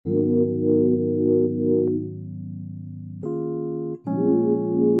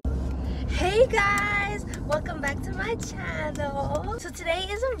Hey guys, welcome back to my channel. So today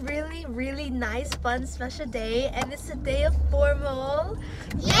is a really nice, fun, special day, and it's a day of formal.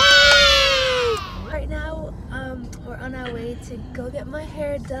 Yay! Right now, we're on our way to go get my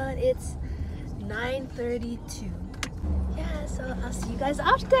hair done. It's 9:32. Yeah, so I'll see you guys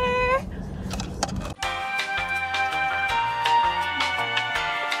after.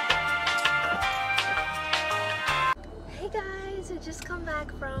 Hey guys, I just come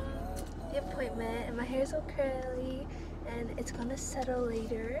back from the appointment and my hair is so curly and it's gonna settle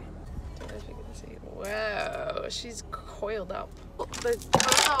later. As you can see, wow, she's coiled up. The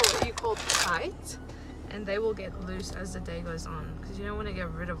curls are what you call tight, and they will get loose as the day goes on because you don't want to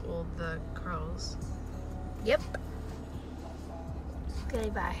get rid of all the curls. Yep. Okay,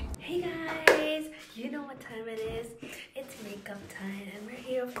 bye. Hey guys, you know what time it is. It's makeup time and we're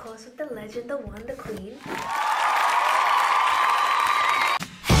here of course with the legend, the one, the queen.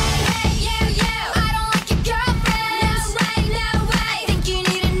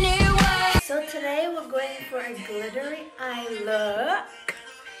 For a glittery eye look,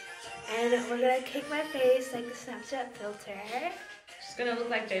 and we're gonna cake my face like the Snapchat filter. She's gonna look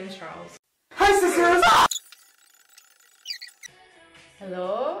like James Charles. Hi sisters!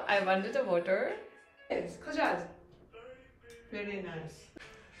 Hello, I wanted the water. Yes, close your eyes. Very nice.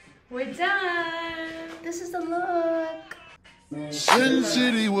 We're done. This is the look. Sin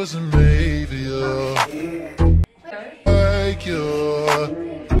City was a maybe like you.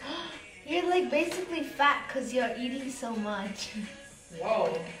 You're like basically fat because you're eating so much.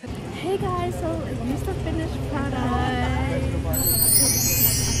 Whoa. Hey guys, so here's the finished product.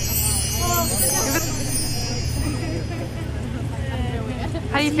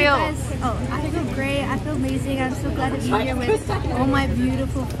 How do you feel? Oh, I feel great. I feel amazing. I'm so glad to be here with all my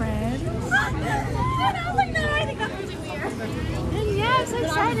beautiful friends. And yeah, I'm so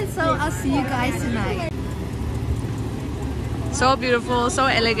excited. So I'll see you guys tonight. So beautiful, so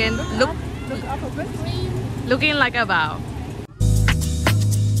elegant. Looking like a bow.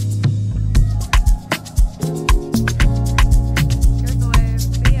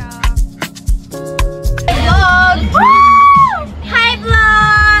 Vlog! Woo! Hi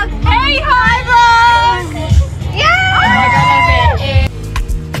vlog! Hey, hi vlog! Yeah! Oh my God,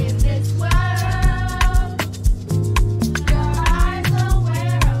 in this world, your eyes are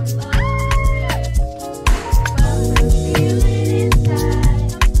where I'm lost. But the feeling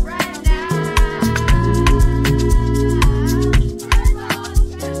inside right now, I'm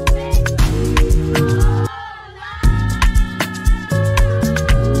lost and make me all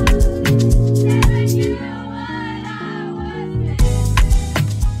never knew what I was missing, but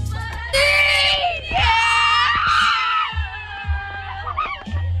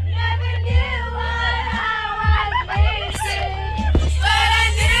never knew what I was missing, but I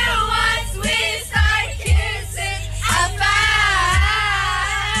knew once we start kissing, I found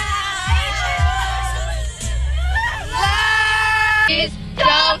love. Please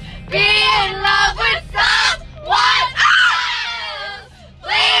don't be in love with someone else.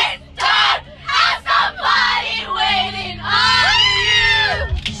 Please don't have somebody waiting on you.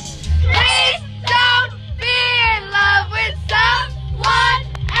 Please don't be in love with someone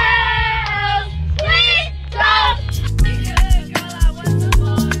else. Please don't. Good girl, I want some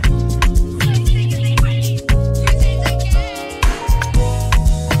more. Sing, sing, sing, sing. You change the game.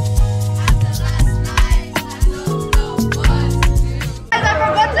 After last night, I don't know what to do. Guys, I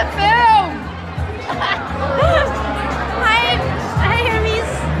forgot to film. Hi,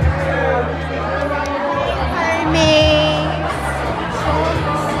 Hermes.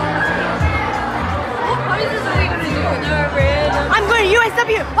 I'm going to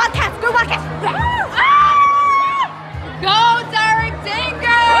USW. Wildcats, go Wildcats. Go, Derek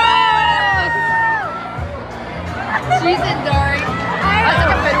Dingus! She's in Derek. I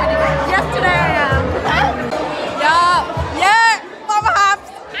took a photo with you guys. Yesterday I am. Yeah, Mama Hops.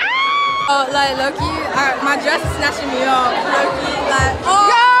 Oh, like Loki, my dress is snatching me up. Loki, like, oh!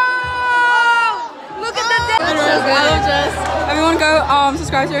 Look at the dress. I love Jess. Everyone go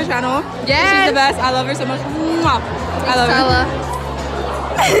subscribe to her channel. Yeah. She's the best. I love her so much. Mwah. I love her.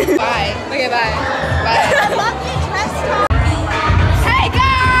 Bye. Okay, bye. Bye. I love you, dress top. Hey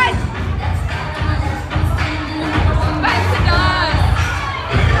guys! Back to dance.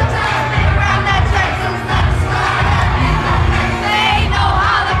 Around that Texas nuts. They know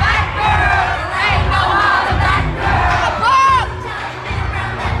how the back girl. They know how the back girl.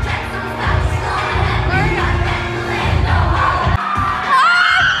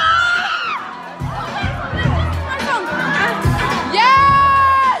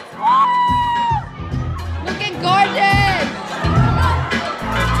 Yes! Woo! Looking good.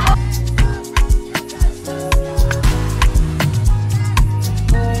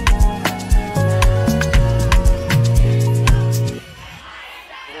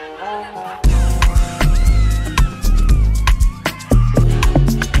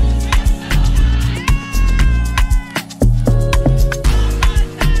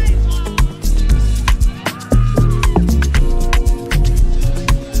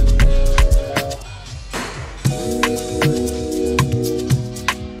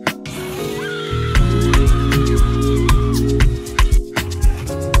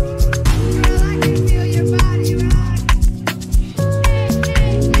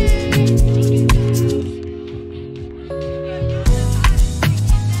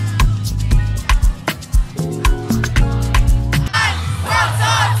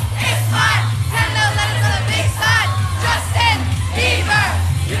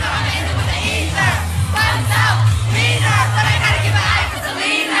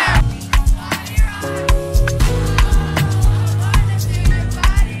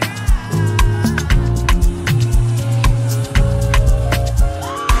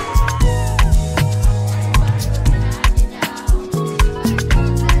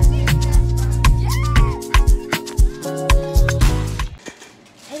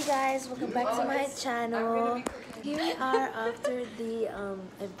 after the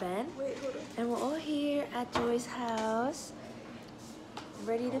event, and we're all here at Joy's house,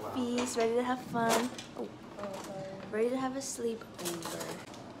 ready to feast, ready to have fun, ready to have a sleepover.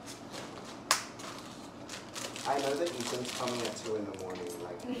 I know that Ethan's coming at 2 in the morning.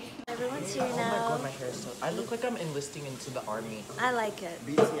 Like, Everyone's here Oh my now. god, my hair is so... I look like I'm enlisting into the army. I like it.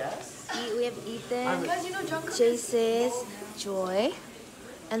 BTS? We have Ethan, Jason, Joy,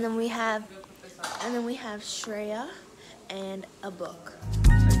 and then we have Shreya and a book.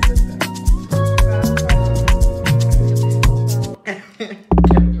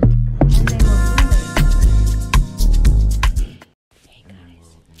 Hey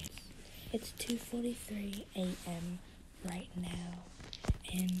guys, it's 2:43 a.m. right now,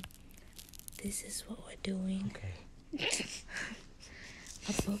 and this is what we're doing. Okay.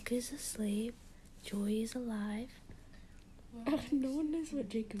 A book is asleep, Joy is alive. No one knows what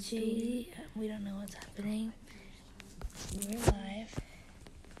Jacob's doing. We don't know what's happening. We're alive,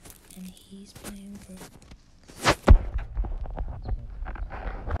 and he's playing with.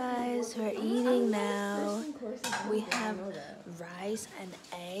 Guys, we're eating now. We have rice and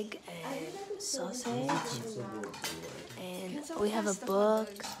egg and sausage, and we have a book.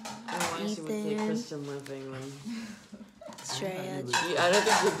 Ethan, Shreya, I don't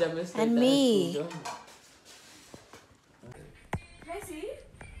think we demonstrate and that me. at school, though.